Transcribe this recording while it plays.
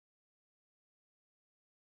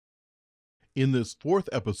In this fourth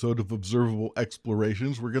episode of Observable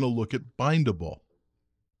Explorations, we're going to look at Bindable.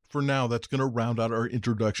 For now, that's going to round out our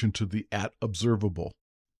introduction to the @observable.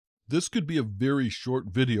 This could be a very short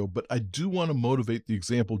video, but I do want to motivate the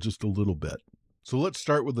example just a little bit. So let's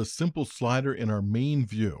start with a simple slider in our main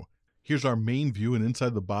view. Here's our main view, and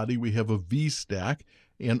inside the body we have a V stack,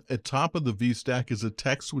 and at top of the V stack is a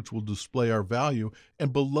text which will display our value,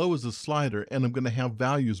 and below is a slider, and I'm going to have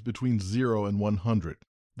values between 0 and 100.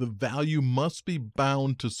 The value must be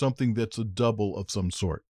bound to something that's a double of some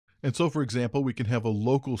sort. And so, for example, we can have a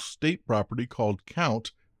local state property called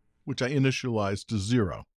count, which I initialize to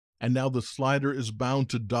 0. And now the slider is bound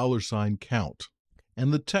to $count.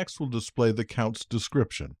 And the text will display the count's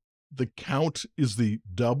description. The count is the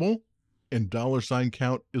double, and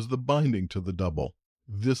 $count is the binding to the double.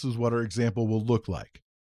 This is what our example will look like.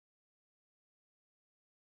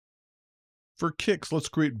 For kicks, let's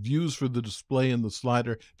create views for the display in the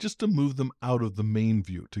slider just to move them out of the main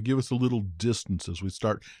view, to give us a little distance as we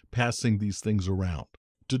start passing these things around.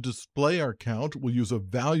 To display our count, we'll use a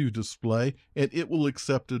value display, and it will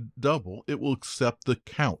accept a double. It will accept the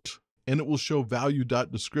count, and it will show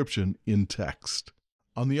value.description in text.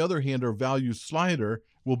 On the other hand, our value slider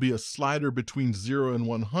will be a slider between 0 and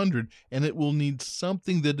 100, and it will need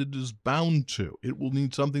something that it is bound to. It will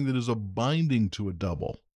need something that is a binding to a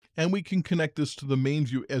double. And we can connect this to the main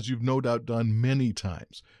view, as you've no doubt done many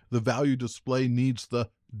times. The value display needs the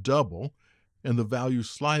double, and the value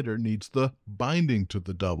slider needs the binding to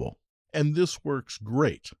the double. And this works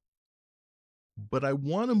great. But I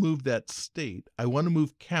want to move that state, I want to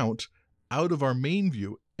move count out of our main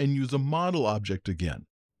view and use a model object again.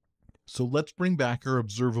 So let's bring back our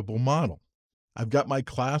observable model. I've got my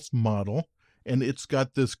class model, and it's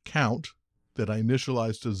got this count that I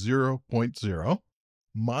initialized to 0.0.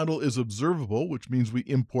 Model is observable, which means we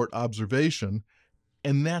import observation,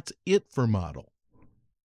 and that's it for model.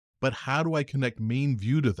 But how do I connect main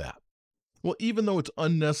view to that? Well, even though it's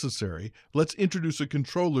unnecessary, let's introduce a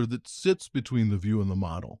controller that sits between the view and the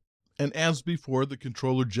model. And as before, the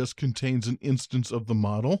controller just contains an instance of the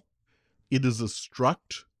model. It is a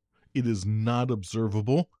struct. It is not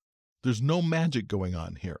observable. There's no magic going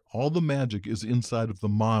on here. All the magic is inside of the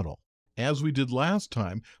model. As we did last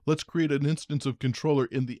time, let's create an instance of controller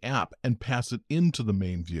in the app and pass it into the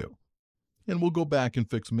main view. And we'll go back and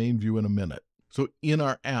fix main view in a minute. So in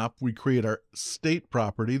our app, we create our state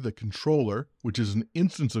property, the controller, which is an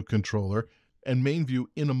instance of controller, and main view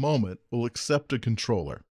in a moment will accept a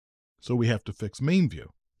controller. So we have to fix main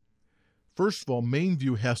view. First of all, main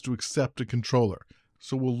view has to accept a controller.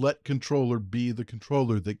 So we'll let controller be the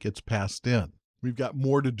controller that gets passed in. We've got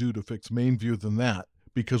more to do to fix main view than that,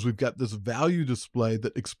 because we've got this value display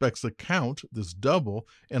that expects a count, this double,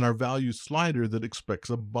 and our value slider that expects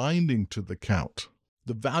a binding to the count.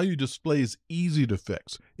 The value display is easy to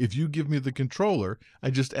fix. If you give me the controller, I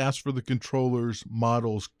just ask for the controller's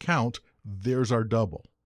model's count. There's our double.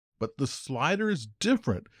 But the slider is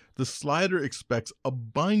different. The slider expects a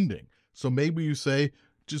binding. So maybe you say,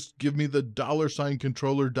 just give me the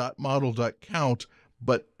 $controller.model.count,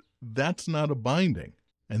 but that's not a binding,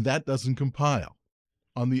 and that doesn't compile.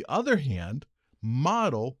 On the other hand,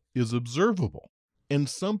 model is observable. And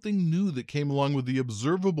something new that came along with the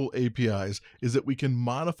observable APIs is that we can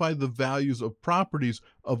modify the values of properties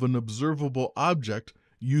of an observable object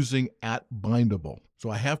using @bindable. So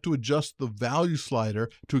I have to adjust the value slider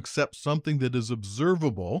to accept something that is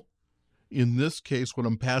observable. In this case, what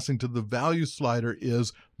I'm passing to the value slider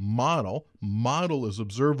is model. Model is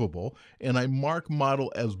observable, and I mark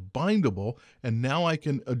model as bindable, and now I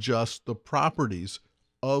can adjust the properties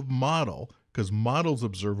of model, because model's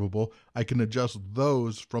observable. I can adjust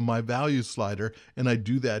those from my value slider, and I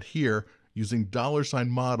do that here using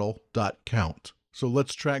 $model.count. So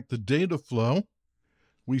let's track the data flow.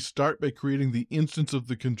 We start by creating the instance of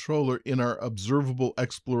the controller in our Observable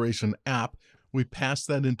Exploration app. We pass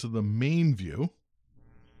that into the main view.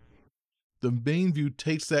 The main view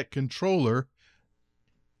takes that controller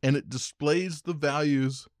and it displays the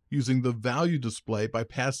values using the value display by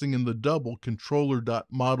passing in the double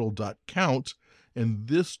controller.model.count, and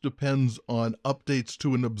this depends on updates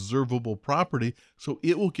to an observable property, so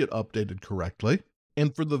it will get updated correctly.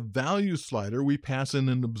 And for the value slider, we pass in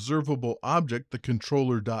an observable object, the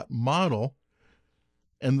controller.model,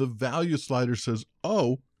 and the value slider says,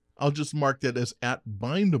 oh, I'll just mark that as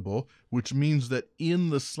 @bindable, which means that in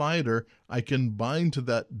the slider, I can bind to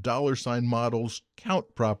that $model's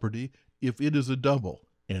count property if it is a double.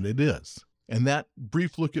 And it is. And that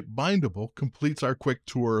brief look at Bindable completes our quick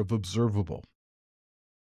tour of Observable.